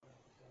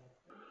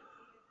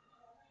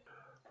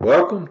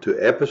Welcome to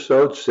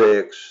episode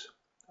 6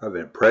 of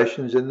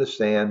Impressions in the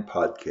Sand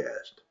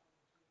podcast.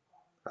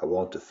 I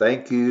want to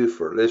thank you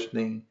for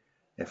listening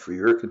and for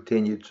your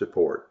continued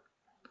support.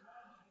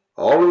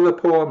 All of the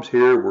poems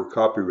here were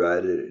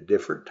copyrighted at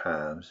different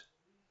times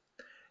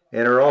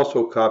and are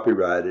also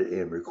copyrighted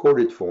in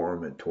recorded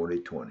form in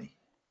 2020.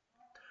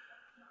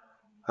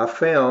 I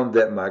found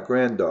that my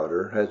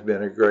granddaughter has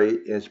been a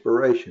great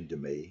inspiration to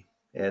me,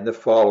 and the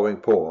following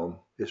poem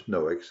is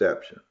no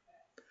exception.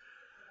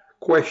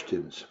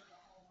 Questions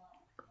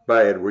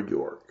by Edward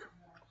York.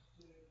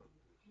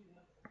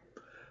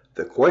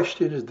 The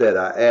questions that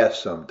I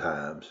ask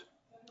sometimes,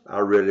 I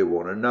really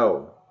want to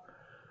know,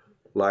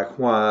 like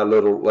why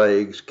little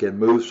legs can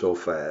move so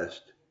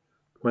fast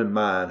when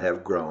mine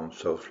have grown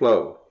so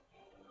slow.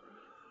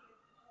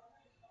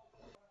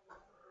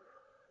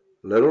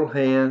 Little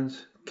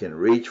hands can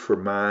reach for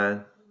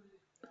mine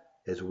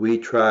as we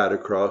try to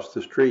cross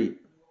the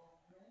street,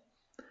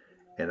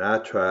 and I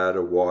try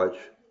to watch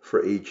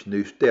for each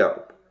new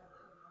step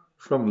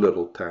from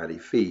little tiny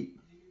feet.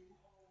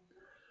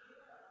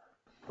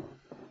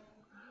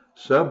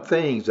 Some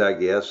things I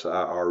guess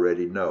I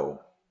already know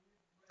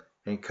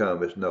and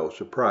come as no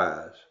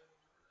surprise,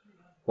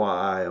 why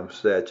I am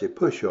such a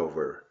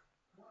pushover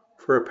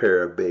for a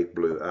pair of big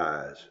blue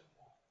eyes.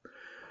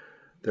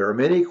 There are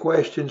many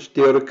questions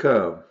still to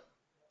come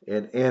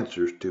and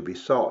answers to be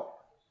sought.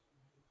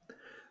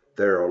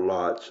 There are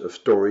lots of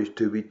stories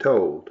to be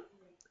told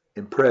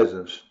and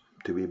presents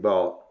to be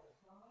bought.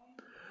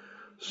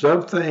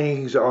 Some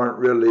things aren't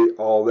really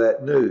all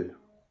that new.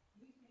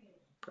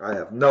 I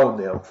have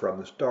known them from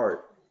the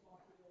start.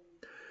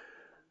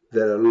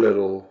 That a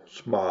little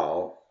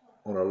smile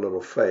on a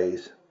little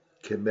face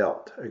can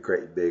melt a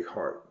great big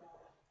heart.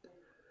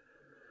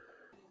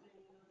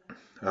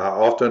 I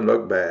often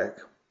look back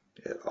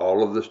at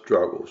all of the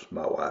struggles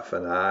my wife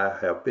and I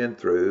have been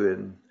through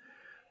and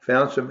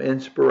found some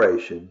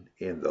inspiration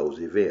in those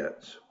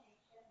events.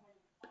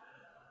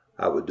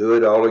 I Would Do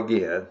It All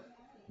Again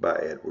by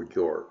Edward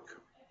York.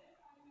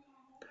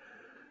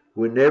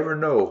 We never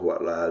know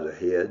what lies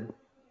ahead.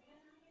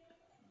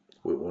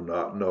 We will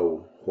not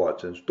know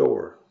what's in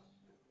store.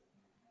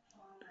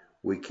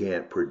 We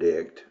can't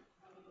predict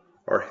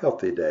our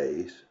healthy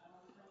days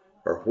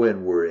or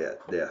when we're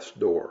at death's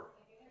door.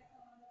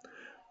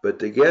 But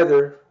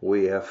together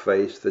we have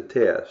faced the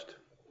test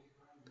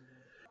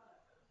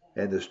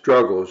and the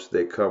struggles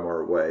that come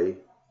our way,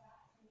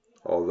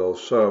 although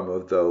some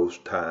of those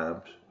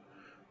times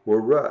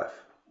were rough.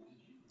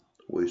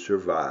 We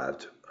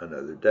survived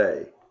another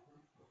day.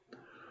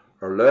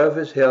 Our love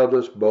has held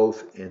us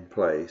both in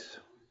place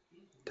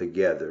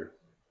together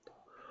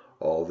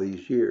all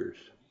these years.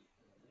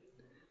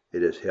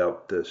 It has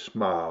helped us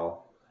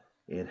smile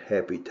in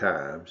happy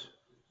times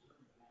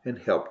and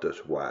helped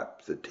us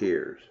wipe the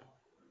tears.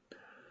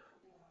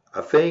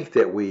 I think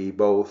that we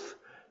both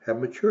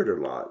have matured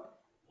a lot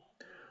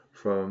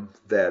from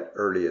that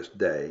earliest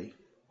day,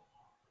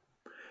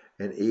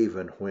 and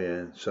even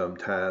when some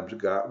times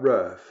got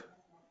rough,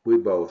 we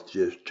both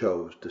just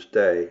chose to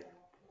stay.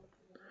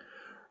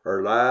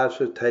 Our lives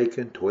have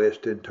taken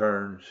twists and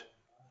turns,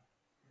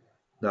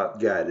 not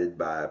guided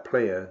by a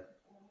plan.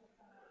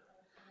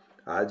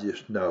 I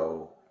just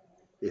know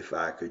if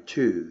I could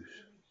choose,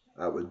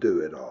 I would do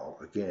it all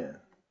again.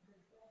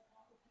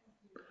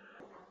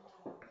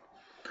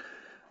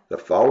 The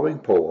following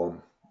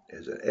poem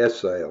is an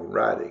essay on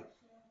writing.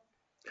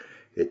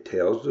 It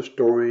tells the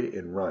story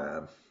in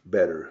rhyme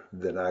better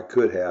than I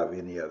could have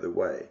any other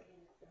way.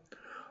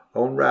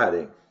 On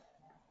Writing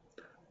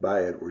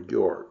by Edward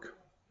York.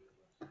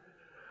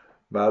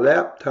 My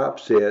laptop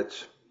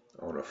sits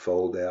on a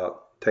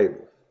fold-out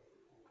table.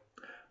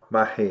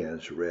 My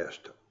hands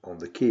rest on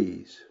the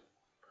keys.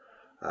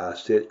 I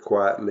sit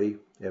quietly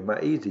in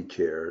my easy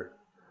chair.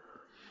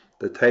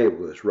 The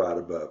table is right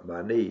above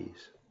my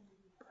knees.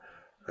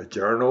 A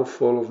journal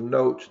full of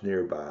notes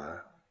nearby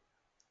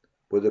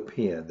with a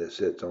pen that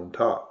sits on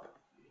top.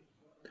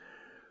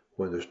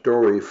 When the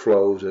story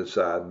flows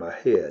inside my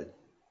head,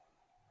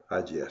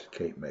 I just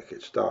can't make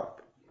it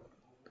stop.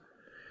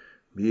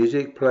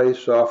 Music plays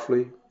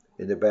softly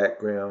in the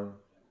background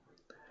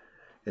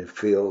and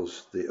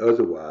fills the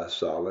otherwise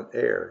silent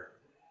air.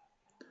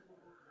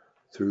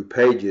 Through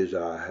pages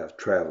I have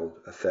traveled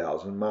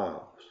 1,000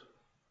 miles,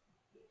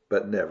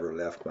 but never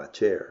left my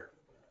chair.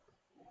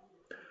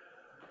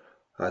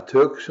 I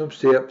took some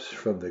sips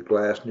from the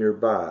glass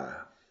nearby.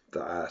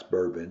 The ice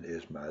bourbon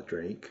is my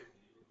drink.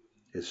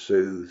 It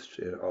soothes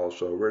and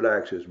also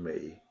relaxes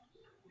me,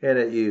 and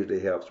it usually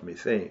helps me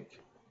think.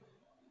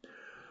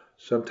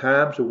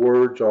 Sometimes the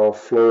words all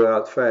flow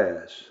out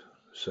fast.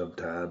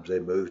 Sometimes they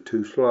move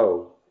too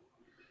slow.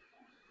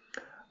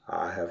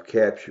 I have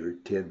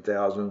captured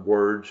 10,000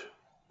 words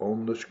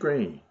on the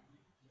screen.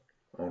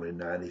 Only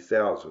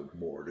 90,000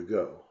 more to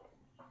go.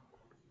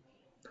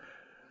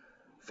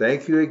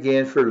 Thank you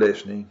again for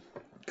listening.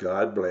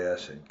 God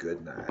bless and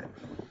good night.